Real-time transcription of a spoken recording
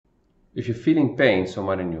If you're feeling pain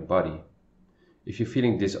somewhere in your body, if you're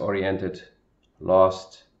feeling disoriented,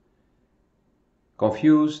 lost,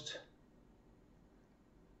 confused,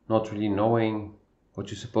 not really knowing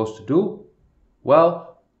what you're supposed to do,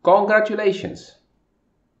 well, congratulations!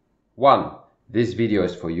 1. This video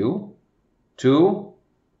is for you. 2.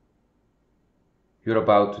 You're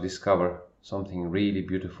about to discover something really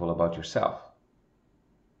beautiful about yourself.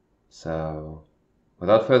 So,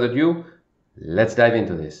 without further ado, let's dive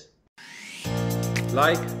into this.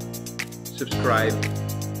 Like, subscribe,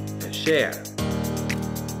 and share.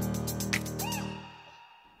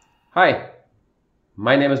 Hi,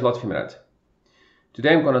 my name is Lotfi.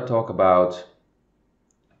 Today I'm going to talk about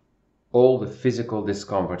all the physical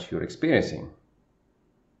discomfort you're experiencing.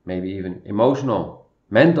 Maybe even emotional,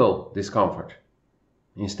 mental discomfort,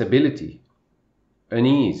 instability,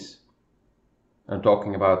 unease. I'm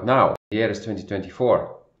talking about now. The year is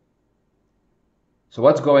 2024. So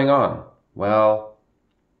what's going on? Well,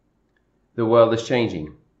 the world is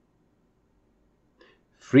changing.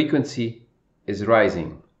 Frequency is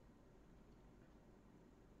rising.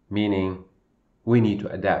 Meaning we need to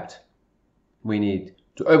adapt. We need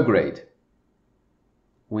to upgrade.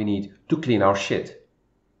 We need to clean our shit.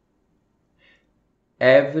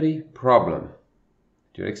 Every problem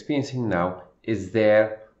you're experiencing now is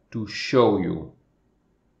there to show you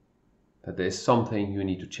that there is something you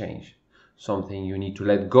need to change, something you need to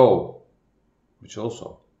let go, which is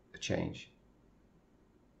also a change.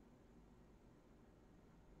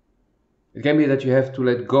 It can be that you have to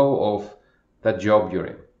let go of that job you're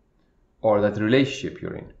in, or that relationship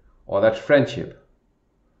you're in, or that friendship,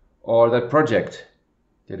 or that project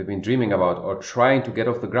that you've been dreaming about or trying to get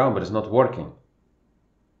off the ground but it's not working.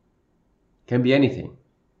 It can be anything.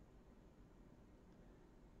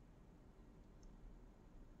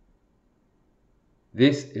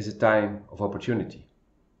 This is a time of opportunity.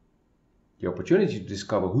 The opportunity to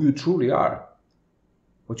discover who you truly are,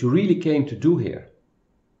 what you really came to do here.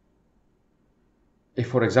 If,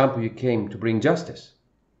 for example, you came to bring justice,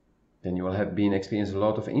 then you will have been experiencing a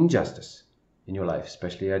lot of injustice in your life,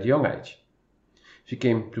 especially at a young age. If you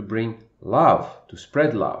came to bring love, to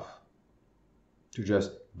spread love, to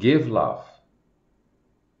just give love,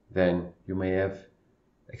 then you may have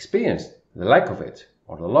experienced the lack of it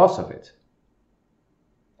or the loss of it,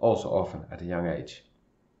 also often at a young age.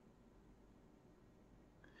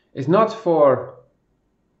 It's not for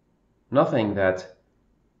nothing that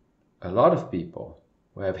a lot of people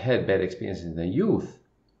who have had bad experiences in their youth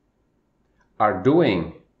are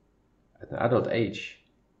doing at an adult age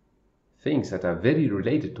things that are very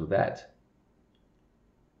related to that.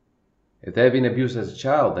 If they have been abused as a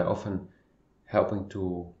child, they're often helping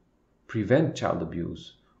to prevent child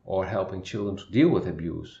abuse, or helping children to deal with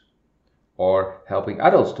abuse, or helping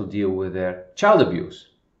adults to deal with their child abuse.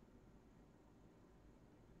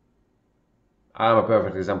 I'm a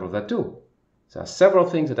perfect example of that too. There are several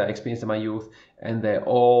things that I experienced in my youth, and they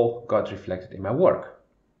all got reflected in my work.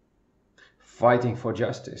 Fighting for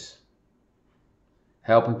justice,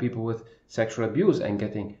 helping people with sexual abuse and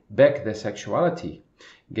getting back their sexuality,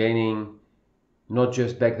 gaining not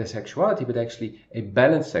just back their sexuality, but actually a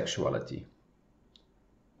balanced sexuality,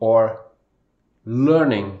 or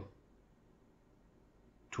learning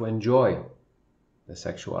to enjoy their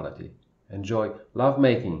sexuality, enjoy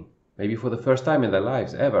lovemaking, maybe for the first time in their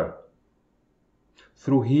lives ever,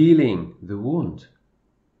 through healing the wound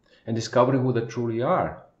and discovering who they truly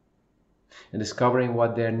are, and discovering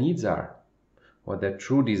what their needs are, what their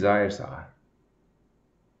true desires are.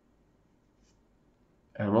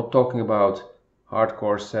 And I'm not talking about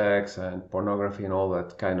hardcore sex and pornography and all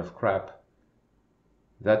that kind of crap.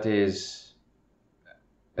 That is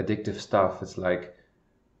addictive stuff. It's like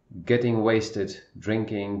getting wasted,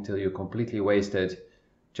 drinking till you're completely wasted,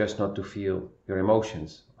 just not to feel your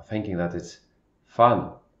emotions, or thinking that it's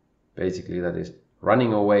fun. Basically, that is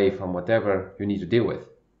running away from whatever you need to deal with.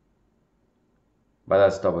 But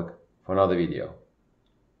that's a topic for another video.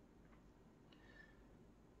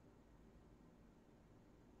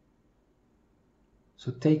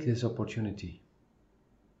 So take this opportunity,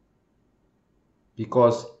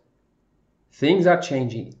 because things are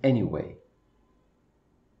changing anyway.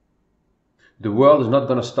 The world is not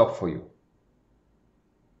going to stop for you.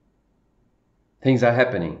 Things are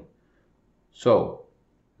happening. So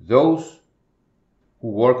those who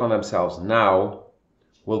work on themselves now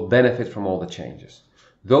will benefit from all the changes.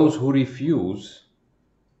 Those who refuse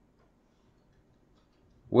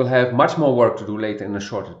will have much more work to do later in a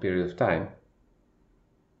shorter period of time,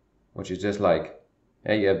 which is just like,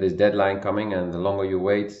 hey, you have this deadline coming, and the longer you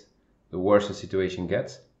wait, the worse the situation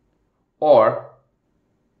gets. Or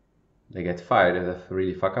they get fired and they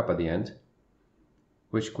really fuck up at the end,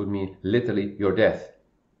 which could mean literally your death.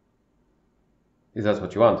 If that's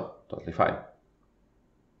what you want, totally fine.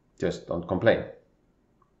 Just don't complain.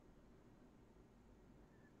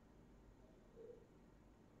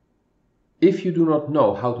 If you do not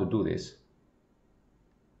know how to do this,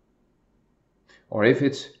 or if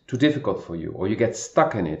it's too difficult for you, or you get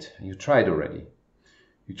stuck in it, and you tried already.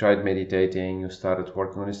 You tried meditating, you started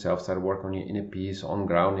working on yourself, started working on your inner peace, on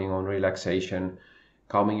grounding, on relaxation,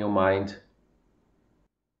 calming your mind.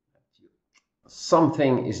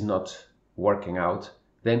 Something is not working out,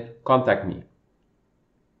 then contact me.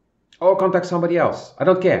 Or contact somebody else. I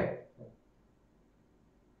don't care.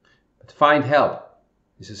 But find help.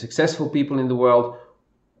 There's successful people in the world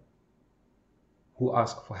who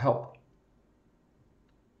ask for help.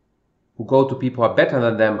 Who go to people who are better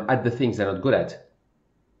than them at the things they're not good at.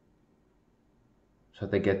 So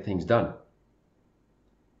they get things done.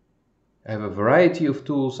 I have a variety of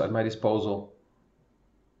tools at my disposal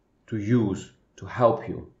to use to help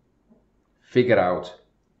you figure out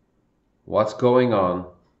what's going on,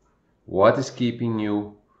 what is keeping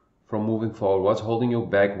you from moving forward, what's holding you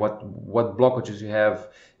back, what blockages you have,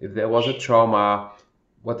 if there was a trauma,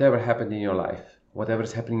 whatever happened in your life, whatever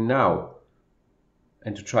is happening now,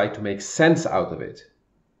 and to try to make sense out of it.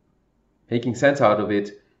 Making sense out of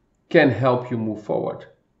it can help you move forward.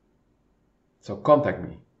 So contact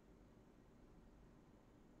me.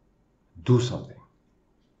 Do something.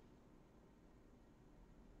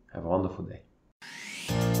 Have a wonderful day.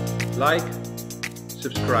 Like,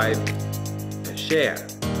 subscribe, and share.